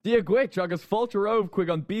Dia gwit agus Fulcherove quig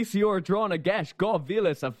on BCR drawn a gesh go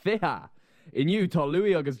vilas a fiha. In you, ta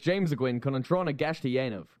Louis agus James Agwin con an drawn a gesh to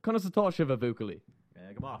Yenov. Con us a ta shiv a vukali.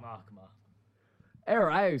 Come on.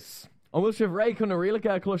 House. On will shiv ray con a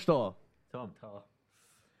realica a clushta. Tom.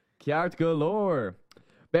 Kiart galore.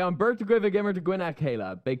 Be an Bert to give a gimmer to Gwyn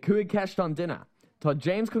Hela. Be cuig cashed on dinner. Ta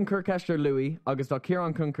James con Kirkester Louis, August ta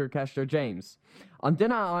Kieran con Kirkester James. On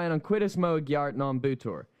dinner I an quidus mo gyart non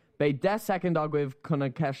bootur. Be 10 second agwiv con a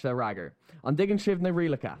keshta ragger. On diggin shiv na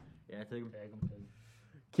realica. Yeah, take him.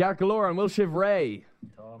 Kiart galore and will shiv ray.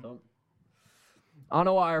 Tom. On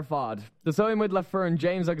a wire fod. The soim with Lefern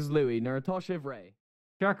James agus Louis, nor a ta shiv ray.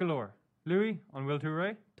 Kerkalor. Louis on Will to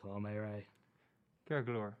Ray. Tom Ray.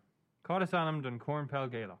 Kerkalor. Caudas Anam dun Cornpel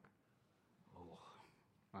Gaelic.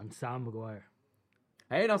 And Sam Maguire.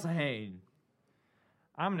 Hey, that's a hain.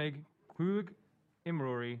 Amnig, Quig,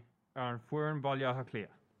 Imrory, and Fuern Balya Haklia.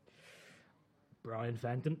 Brian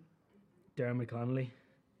Fenton. Dermot Connolly.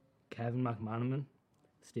 Kevin McManaman.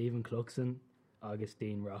 Stephen Cluxon.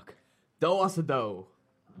 Augustine Rock. Do as a do.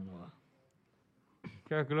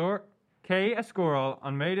 Kerkalor. K a scoral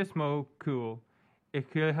on Maidis Mo Cool.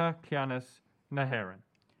 Ikilha Kianis Naheran.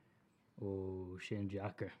 Oh, Shane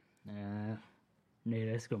Jacker. Neil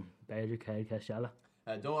Iscom. Badger Kyle Cashella.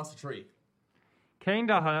 Do as a tree. Cain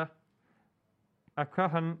Daha a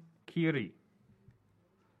Cahan Kiri.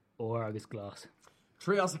 Or August Glass.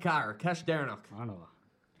 Tree as a car. Kesh Dernock. I know.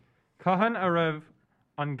 Cahan Arev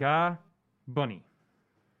on Ga Bunny.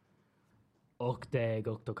 Ukde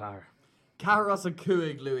Guktukar. Car as a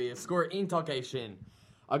cuig, Louis. A score intok a shin.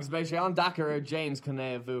 Agus be she on Dakar James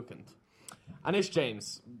Kane Vukant. And ish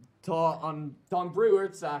James. Ta on Don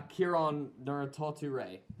Brewerts Kieran nor Tatu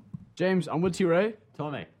Ray. James, and will Ray?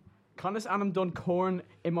 Tommy. Conas Anam done corn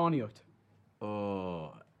imaniot.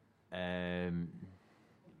 Oh, Liam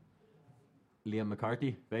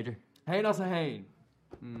McCarthy, Badger. Hey, that's a hain.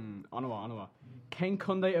 Anawa. Ken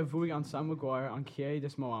Kunde a vui on Sam Maguire on Kie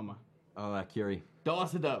des Moama. Oh, Curie. Do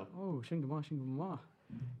as a do. Oh, shingama.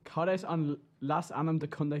 Codes on Las Anam de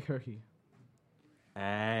Kunde Kirky.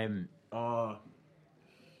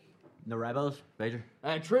 The Rebels, Badger.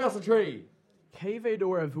 Tree as a tree. Cave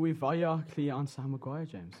or a vui vaya clear on Sam Maguire,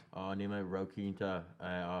 James. Oh, Nima Rokinta,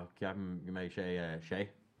 Captain, you may say, Shay.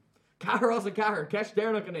 Car as a car. Kesh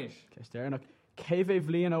Dernock and ish. Kesternak. Cave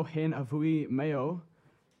Vlian O'Hin a vui Mayo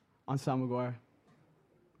on Sam Maguire.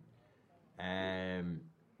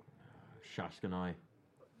 Shaskanai.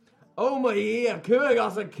 Oh my yeah, cuig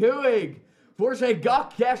as a cuig. For she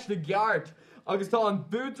got cash the yard. Agus tá an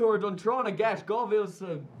bútor don trán a gash go vils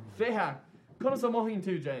fiha. Conna sa mohin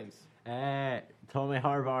too, James. Tommy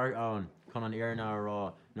Harvar on con an Irna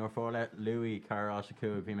raw nor for let Louis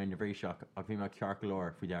Carashaku vi in the free shock of him a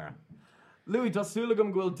Carkalor Fudara. Louis does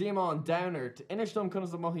Sulagum will demon downer to inishdom conna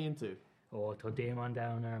sa mohin too. Oh, to Damon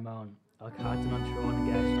down there, man. I'll cut him on throwing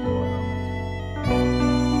a guest.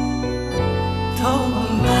 Total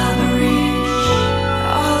Mallory,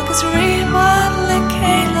 August Remodel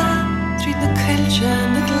Kayla, Treat the Culture,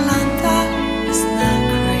 the Glanta, is not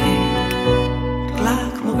great.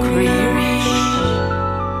 Black McCreary,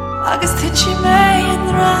 August Hitchy May and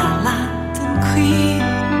Raland and Queen,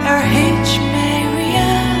 H.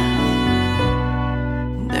 Marianne,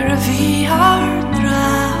 the V. Hard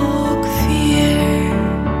Drag Fear,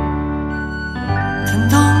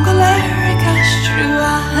 Tandongaler, Castru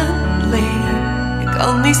Handley.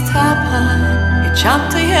 On these tapan, it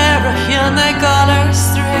jumped a year of Hyana Galler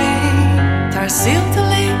Stray. Tarsil to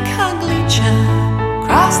Lake Anglicha,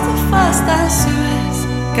 crossed the first as Suez,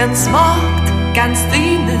 gan smoked, gan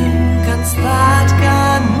stine, gan stad,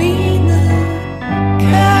 gan mine.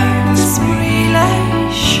 Curtis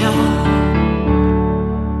relation,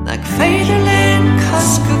 like Faderlin,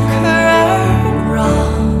 Cusco Curran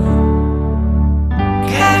Run.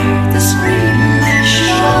 Curtis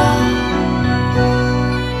relation.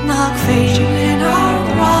 Knock facial in our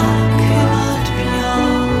rock, but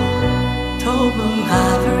beyond Tobel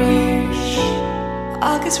Haverish,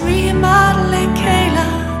 August remodeling Kayla,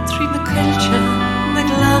 Three the Culture, the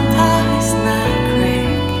Glanta is not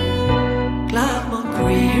Craig, Glad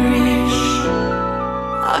McCreerish,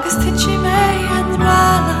 August Hitchy May and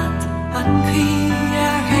Roland, and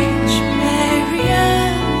P.R.H.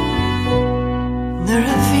 Marianne,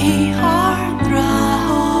 Nuravi Hard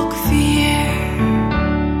Drag Fear.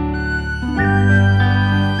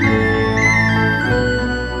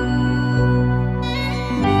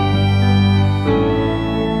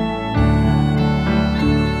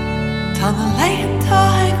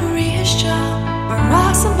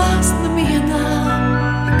 Mas na mina,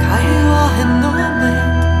 caiu a renomen,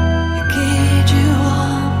 que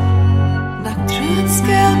de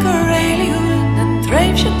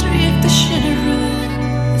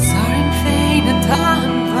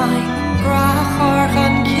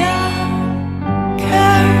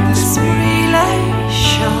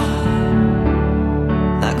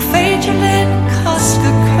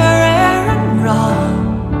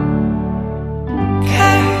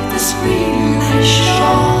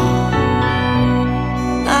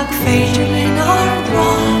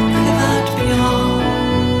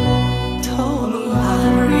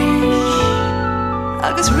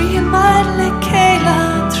agus riamad le céile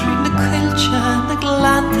trí na cuilte na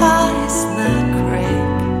glanta is na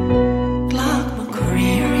craig glad mo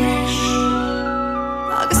careerish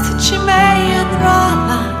agus tu si mé an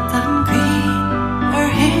rála an grí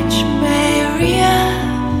hitch mé ria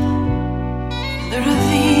there a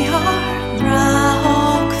VR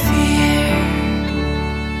drahog fear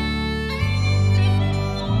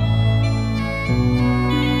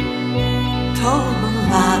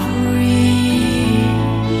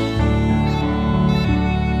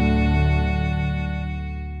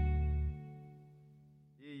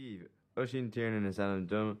Oisín Tiernan is Alan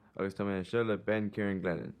Dum agus tá an seo le Ben Kieran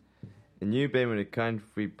Glennon. Iniu bé mu a caiint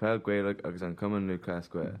faoi peilgéileach agus an cuman nó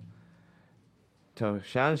clascuil. Tá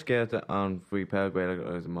sean scéalta an faoi peilgéileach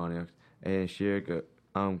agus ammáíocht é an siar go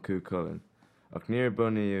am cú cullen. Ach níor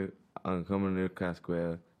bunaíú an cuman nó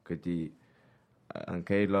clascuil go dtí an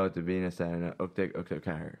céad lá de bhína saona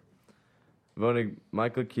 8-8-4. Bhunaigh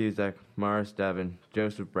Michael Cusack, Morris Davin,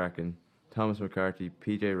 Joseph Bracken, Thomas McCarthy,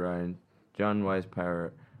 PJ Ryan, John Wise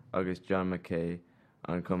Power agus John McKay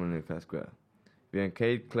an cuman nó clascuil. Bhí an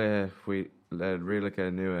céad cléthe faoi le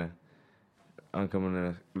rialacha nua an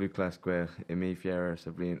cuman nó clascuil I mí fearar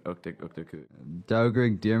sa bblion 8-8-5.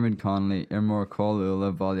 Dogrig Diarmid Connolly imór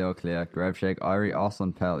cóúla bhaile cléach raibh sé airí as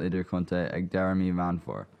an pell idir chunta ag Jeremy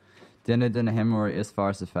Vanfor. Duine duna himóir is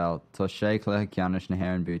far sa fel, tá sé cléthe ceannis na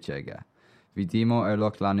hhéir an búte aige. Bhí dímó ar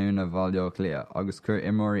lucht leanú na bhaile clé agus cur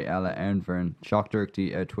imóí eile ar an bhirn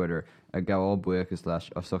seachtarachtaí ar Twitter a gabháil buchas leis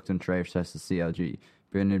a suchtan tréimh sa CLG,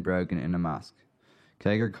 Brynid Brogan ina measc.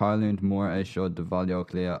 Cé gur cailúnt mór é seo de bhaile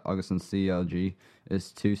clé agus an CLG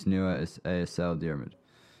is tús nua is é Sel Diarmid.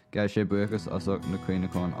 Gaidh sé buchas a sucht na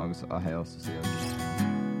cuioineáin agus a héil sa CLG.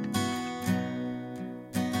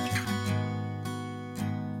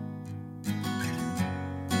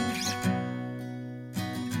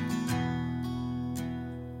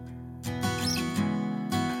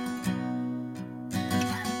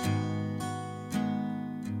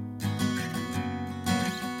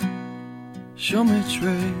 Show me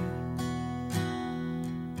tray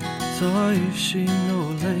Tá sí nó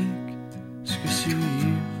lake Scusiv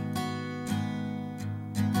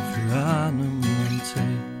Furanum ante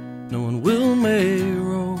No one will may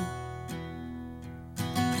row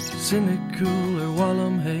Cynical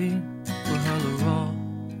Wallam hay For Hallará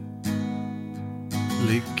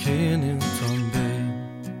Leakin in Tombay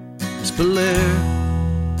Spalair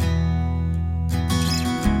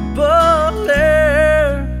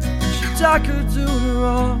Dacker doing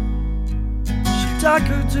raw She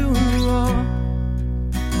dacker doing raw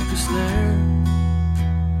Agus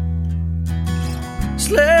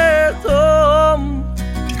Slair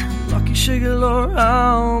Lucky shiggle or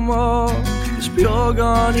almo Is bjog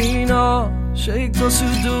on ina Shake does who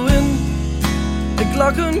doing A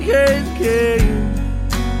glock on game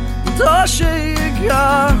Da shake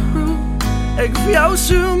garu Eg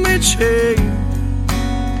viausu mitche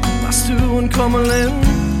Mastu and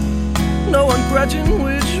Cumberland No one grudging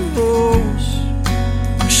which votes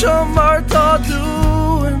Some are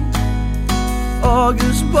doing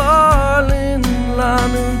August Barlin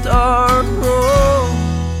Land and Darrow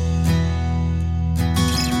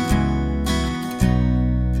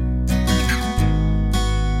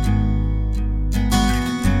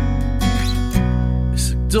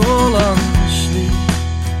It's a dull on sleep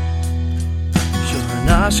Sure an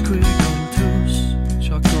ash quick on toes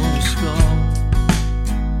Chuck on the skull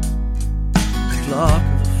Lock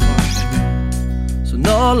of the fire So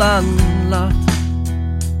no land lot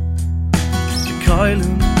The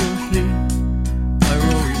Kylan Gurley I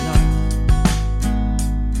rory lot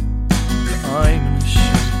The I'm in the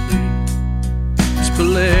ship It's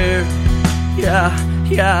Belair Yeah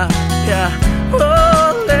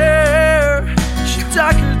Belair She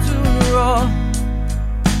dacker doing raw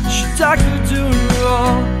She dacker doing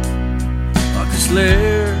raw Like a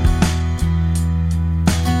Slair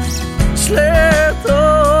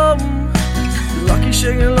Lucky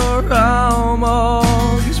shaking or almo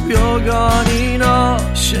Is bjog on ina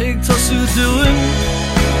Shake tosu doing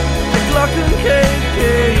The Glock and KK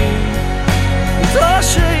Da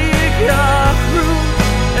shake yahru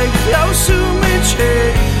Eg viausu mitche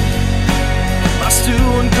Mastu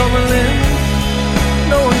and Cumberland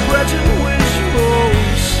No one grudging which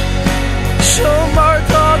rose Show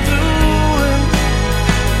Martha doing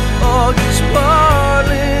August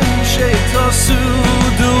Barlin Shake tosu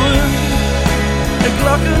doing A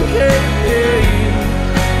Glock and KK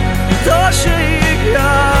Da shake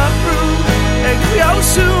yahru Eg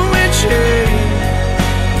viausu mitche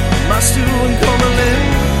Mastu and Cumberland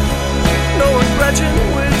No one grudging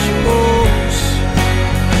which rose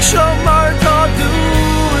Show Martha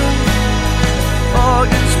doing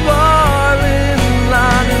August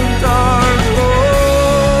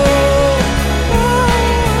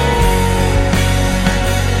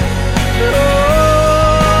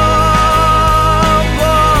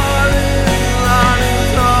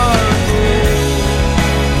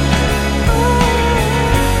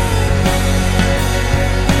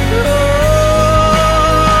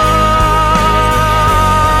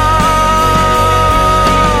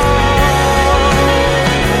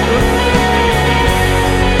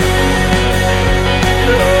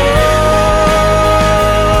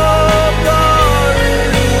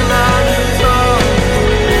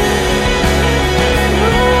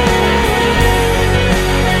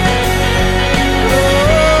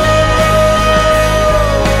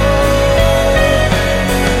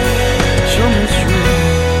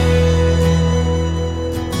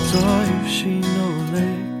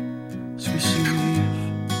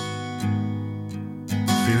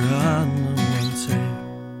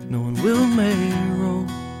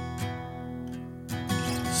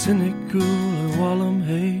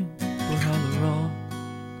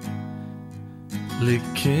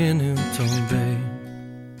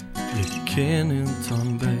déanú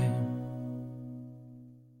tan bé.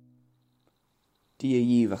 Dí a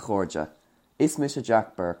dhíomh a chuirde. Is mis a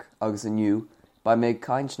Jack Burke agus aniu ba méid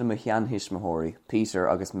caint na Chean Hismaitheoirí, Peter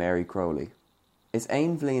agus Mary Crowley. Is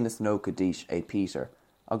ein bhliain is nócha díos é Peter,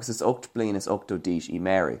 agus is 8 bliain is 8 díos í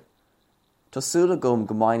Mary. Tásúla gom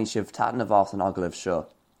go mbainní sibh tatan a bhas an aglah seo.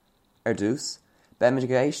 Dús, ben me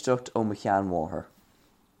go éisteacht ó mo cheanmháthair.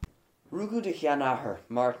 Rúgú de chean ahar,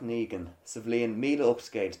 Martin Egan, sa bhliain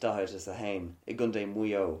 1800 is a hain, I gundé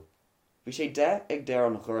muo. Bhí sé de ag deir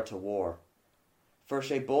an chuirta mhór. Fuair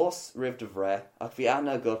sé bós ribh de bhre ach bhí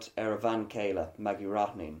ana agat ar a bhain céile Maggie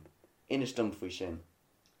Rathneen. Inis dom faoi sin.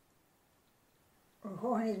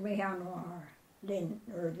 Tháinig mé anmháthair linn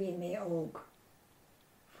ar bhí mé óg.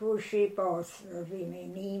 Fuair sé bós ar bhí mé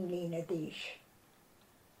 9 lína díos.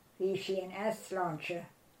 Bhí sé an Eastláinte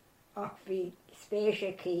ach bhí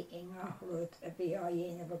spéisiací I ngachrúd a bhí á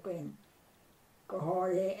dhéanamh agóin go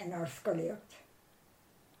hála in ar scoilíocht.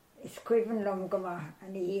 Is cuimhin lom go maith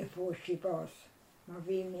an í fuair sé bós mar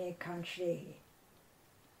bhí mé cansléthe.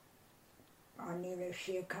 An ní raibh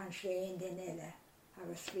sé cansléthe den eile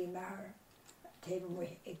agus bhí methar taobh mu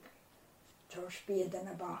ag tar spiad in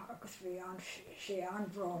a bath agus bhí sé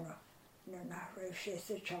anbhróna nar nach raibh sé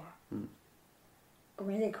sa tear. Go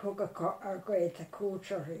minic thug ar gcuid a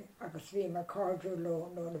cúteirthaí agus bhí mar cardú lo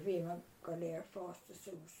nó na bhí mar go léir fásta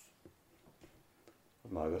sús.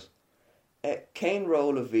 Mágus. Cén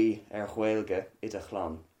ról a bhí ar chhuailge I de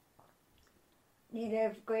chlann? Ní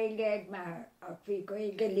raibh gailge ag methar ach bhí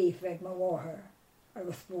gailge líomh ag mo mháthair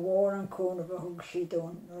agus ba mhór an cúnamh a thug sí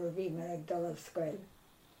dún nuair a bhí mar ag dul a scoil.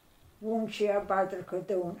 Bhún sé ar badar go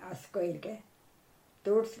dún a scoilge.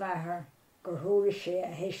 Dúirt methar gur thuair sé a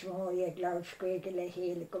hismaitheoirí ag labhar scoilge le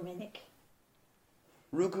chéile go minic.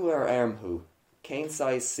 Rúgú ar airmthú, cén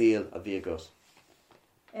size síl a bhí agat?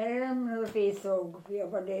 Nuair a bhí sóg bhí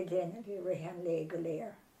obair le déine bhí rihan le go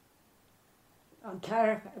léir. An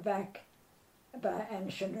tarf a bheith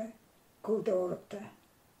ansinne cúdóireachta.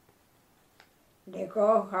 Le gá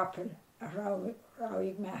chapel a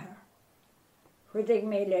ráigh methar. Chuidigh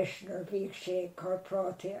mé leis nar bhíodh sé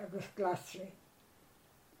corprátaí agus glasraí.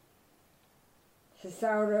 Sa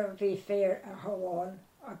saoire bhí fér a tháinig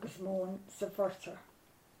agus mún sa forsa.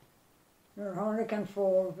 Nuair tháinig an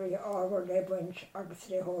fór bhí ábhar le buint agus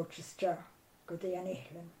le hóirteiste go dtí an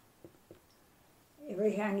Ichlann. I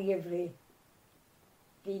bhí an Iomhrí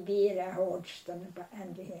bhí bíad a hóirteiste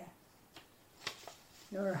an bhíthe.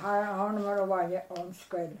 Nuair tháinig mar a bhaile ón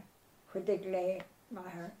scoil, chuidigh le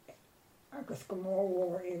methar agus go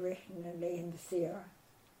mórmhór I ritheann na léon de sira,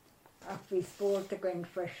 ach bhí spóirt a gcuin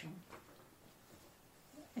freisin.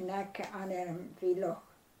 In aice an éirm bhí loch,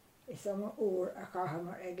 is úr a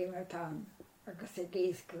chahamar ag imirtán agus a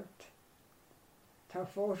géascailt. Tá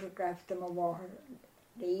fótograft am a bháthair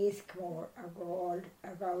le íosc mór a gháil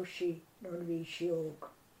a ghabh sí nuair bhí sí óg.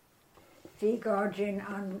 Bhí gáidín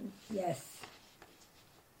an yes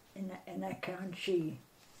in aice an sí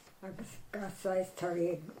agus gasáis tarí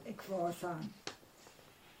ag fás an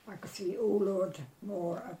agus bhí úlóid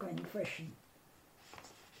mór a gcuin freisin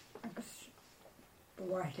agus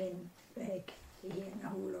bhhaithlinn bheith I híon na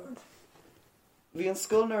húlóid. Bhí an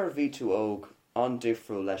scoilnar bhí tú óg an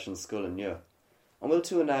difriúil leis an scoil inniu. An bhfuil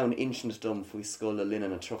tú an ann insint dom faoi scoil le linn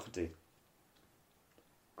na trochtaí.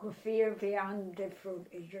 Go fíor bhí an difriúil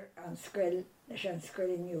idir an scoil leis an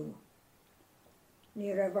scoil inniu.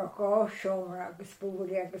 Ní raibh gá seomra agus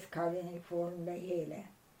búdaí agus cailín ag fórin le chéile.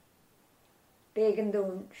 Bégan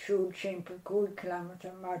dún siúd simpel 2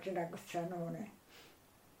 kilometer maidin agus Tróna.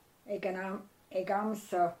 Ag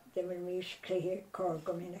amsa de bhfuil míos cluthe cór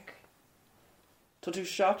go minic. Tá tú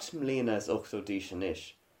 7 mbliana is 8 díos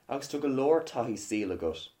inis, agus tú go leor taithí síl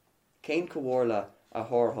agat. Cén go bhórla a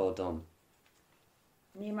thorthá dom?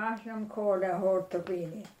 Ní maithlam cór le thórta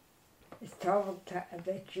bhíine. Is tábhachta a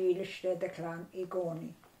bheith dílaiste de chlann I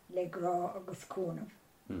gcónaí le grá agus cúnamh.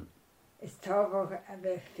 Is tábhacha a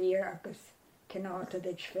bheith fíor agus cináta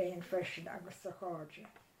de féin freisin agus sa cháde.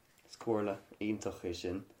 Is cóirla ionintach é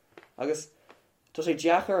sin. Agus tá sé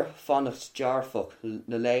deachar fannacht dearfach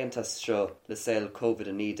na léontas seo le saoil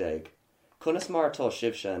COVID-19. Conas mar tá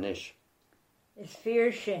sibse inis. Is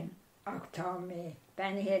fíor sin ach tá mé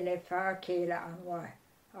benithe le fear céile an mhaith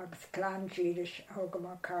agus clann díris a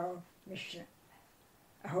thugam an cabh misne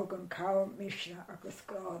a thugam cabh misne agus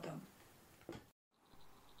grádam.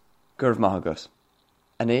 Gurb maithagat.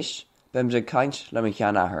 Anis, bem de caint le mo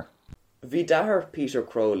chean ahar. Bhí dahar Peter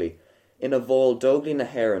Crowley ina bhól dóglaí na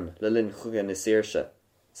hÉireann le linn chuige na Saoirse.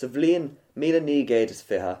 Sa bhliain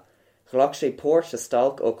 1920, chloc sé póirt a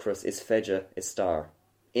stalc ocras is feide is star.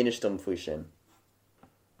 Inis dom faoi sin.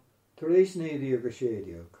 Tar éis néadaí agus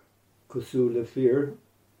séideach, cosúla fear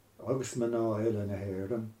agus man ná eile na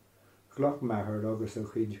héireann, chlach methir agus a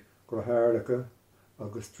chuid go háirlacha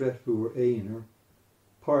agus trefúr éonar,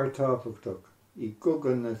 páir táfachtach I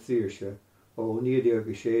gugan na tíirse ó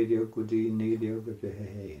 19 go dtí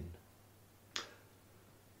 1921.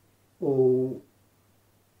 Ó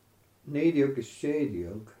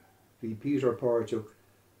 19 bhí Peter Páirteach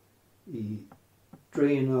I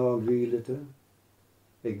dréanáil rialata,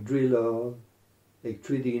 ag driláil, ag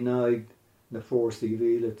trídínáid na fórsaí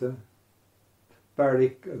rialata,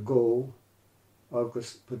 barric a gó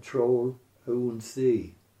agus patrol a ún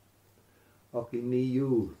sí, ach I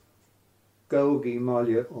míúil, gaugaí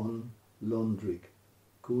maile an Lundrig,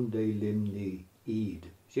 cúndé limní iad,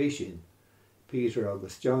 sé sin, Peter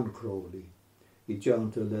agus John Crowley, I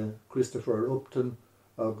deanta le Christopher Upton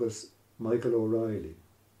agus Michael O'Reilly.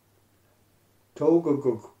 Tóga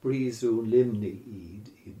go bríosún limní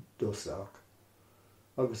iad I dosach,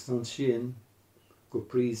 agus an sin go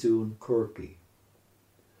bríosún Corky.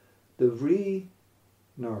 De bhrí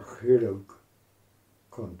nar chireag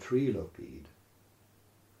chun trílach iad,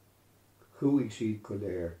 chuaigh siad go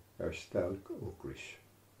léir stalc ógris.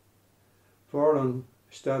 Fór an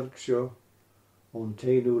stalc seo an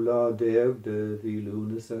 10 de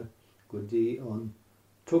bhílúnasa go dtí an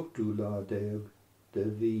 12 de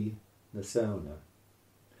bhí na saona.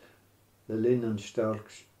 Le linn an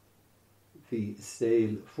stalc hí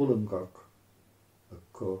saol fullangach a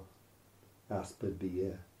có aspa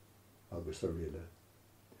bia agus a riile.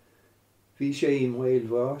 Bhí sé I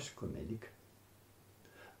mhaolbhais go minic,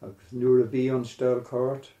 agus nuair a bhí an stalc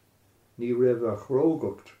thart, ní raibh a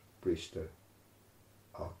chrógacht briste,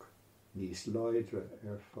 ach níos láidre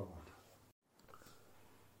fád.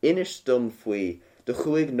 Inis dom faoi de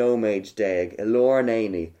chuig nóméid déag I lór an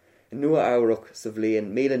éini I nua áireach sa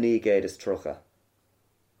bhliain 1930.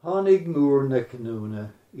 Tháinig múr na canúna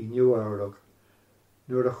I nua áireach,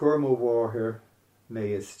 nuair a churm ó bháthair mé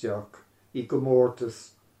isteach I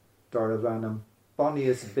gomórtas dar a bhanam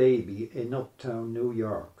Bonniest Baby in Uptown, New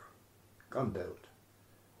York. Gandát,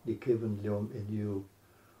 ní cibann liom inniu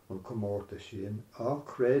an comórta sin, a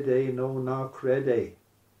cred é nó ná cred é,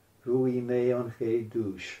 ruí mé an ché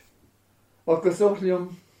dúis. Agus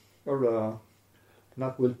liom a rá,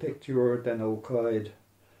 nach bhfuil pictiúr den ócáid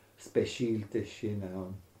speisialta sin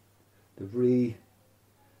ann, de bhrí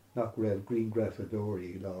nach raibh Green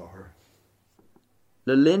Grafadóí láthair.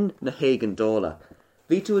 Le linn na hégan dóla,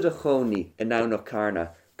 bhí tú a chónaí I nánach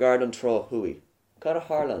carna gard an trá thuaí, car a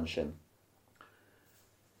hálan sin.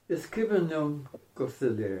 Is cibann liom go sa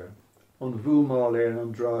léir, an bhúmáil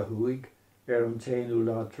an dráthúig an 10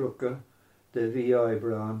 trucha de bhí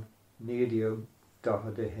Ibran 19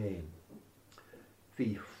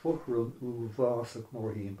 Bhí futhrum bhásach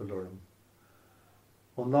mór hímpel orm.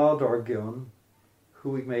 An ládar gcionn,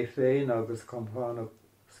 chuaigh mé féin agus compánach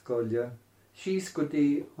scoile, síos go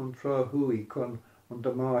dtí an tráthúig chun an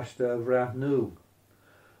damáiste a bhreathnú,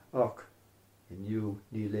 ach inniu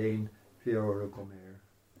ní léin bheora go méir.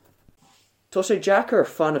 Tá sé Jackar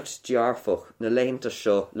fannacht dearfach na léinta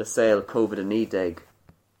seo le saol COVID-19.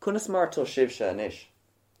 Cunas mar tá sibse inis.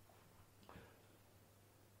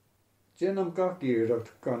 Déanam gach iarracht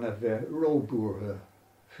gan a bheith róbúrtha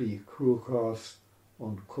faoi chrúchás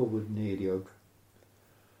an COVID-19.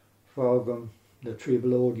 Fágam na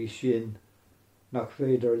tríblódí sin nach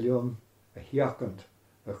féidir liom a thiacant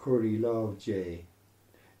a chuirí lámh dé,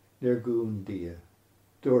 nar gún dia,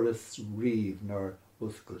 doras riamh nar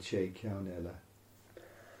uscail sé ceann eile.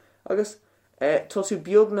 Agus, tá tú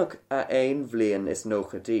beagnach a ein bhliain is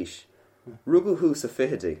nócha díis. Rugú hús a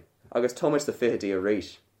fihidí, agus Thomas a fihidí a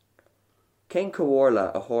rís. Cén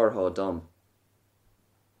comhórla a thorthá dom?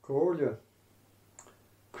 Comhórla.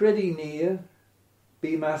 Credí nia,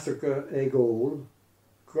 bí measarcha ag ól,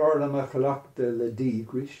 garlam a chalachta le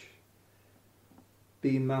dígris,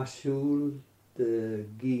 bí masúil de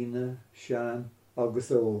gína, sean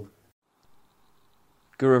agus óg.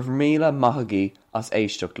 Gur raibh míle maithagaí as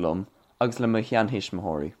éisteach lom, agus le mo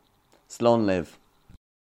cheannhismóirí. Slán liv.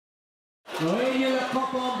 No éile le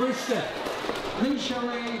copán briste. Rís a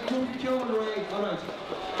ré, cún ceol ré, alright.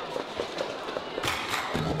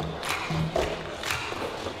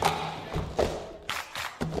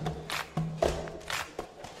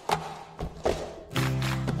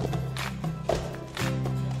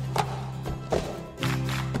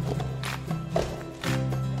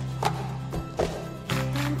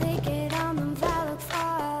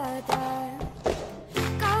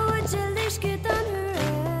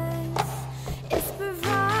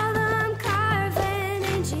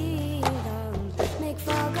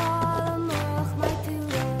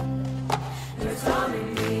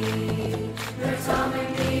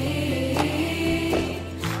 Tommy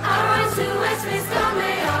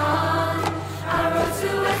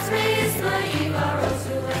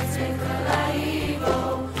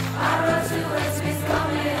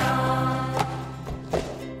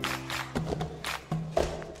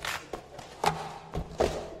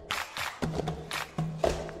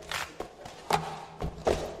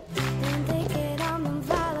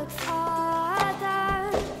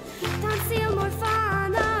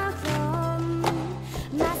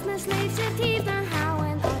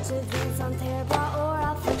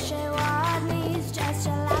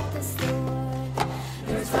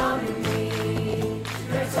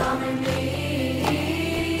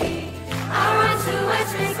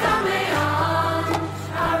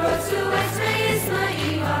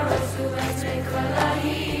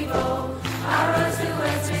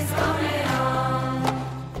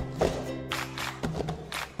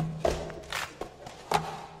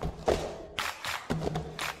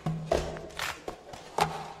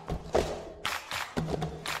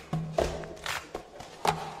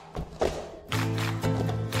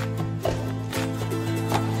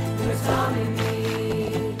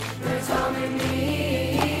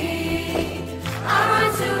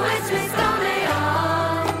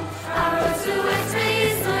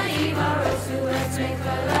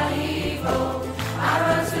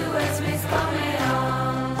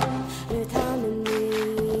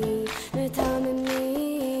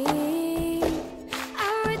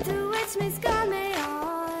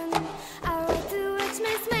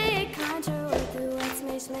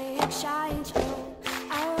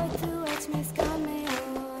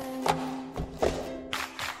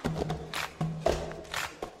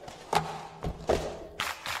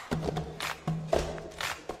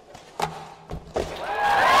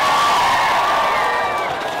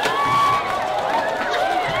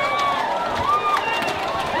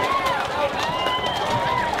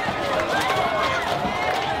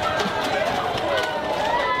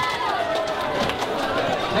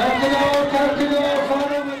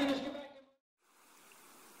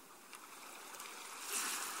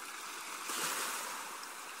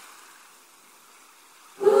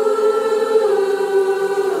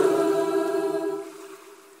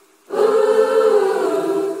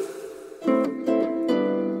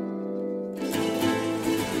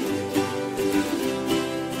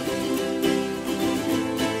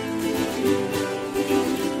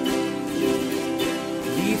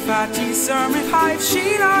Summer hype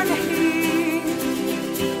sheet on the heat.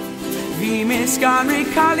 Vi miskan med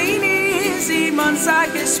Kalini, Simon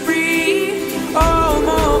Sake spree. Oh,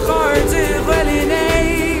 mochar du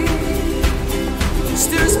relinei.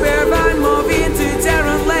 Stu spare van mo vin to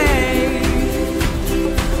Darren Lay.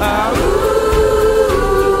 Ah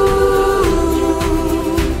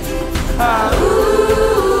ooh,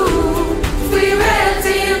 we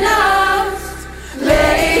ready enough.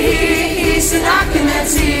 Lay is an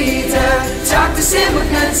Talk to sim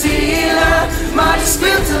with Nanzila, my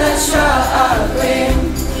dispute to the struggling.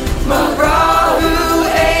 My bra who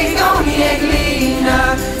ain't only Eglina,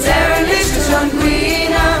 Darren Lish on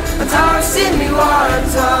Guina, a tower sin me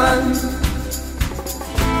Warton.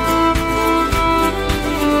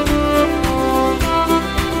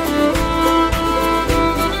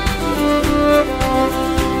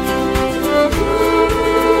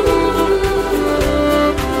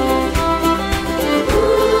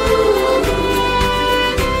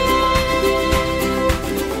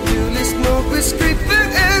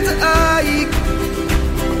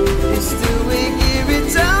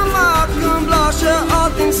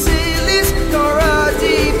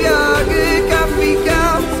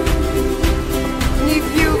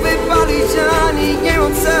 Johnny, you're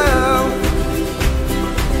on sound.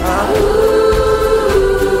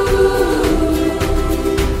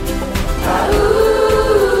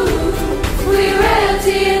 We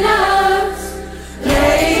ready enough.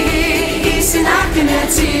 Ladies in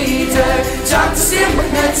Akinetita, talk to sim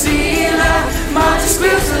with Natila, Monty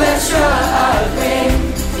Squills to let struggling.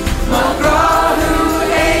 My bra who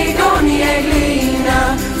ain't only Eglina,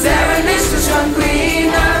 Darren Lish to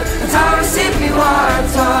Shunquina, and Tower Simply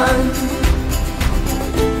Warton.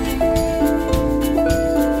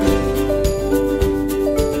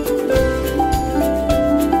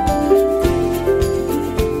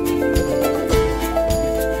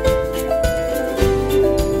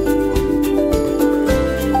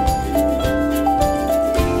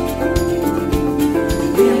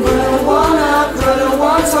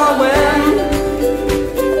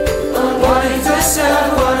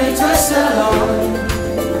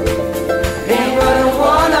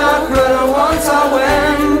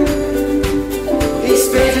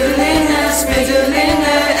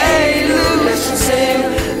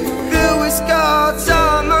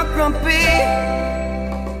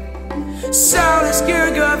 Salas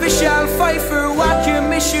Gurga Vishal Pfeiffer Wacker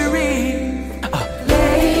Mishery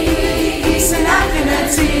Ladies and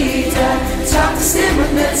Akinatita Talk to Sim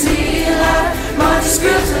with Natila Monty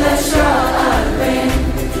Scripts and let's try.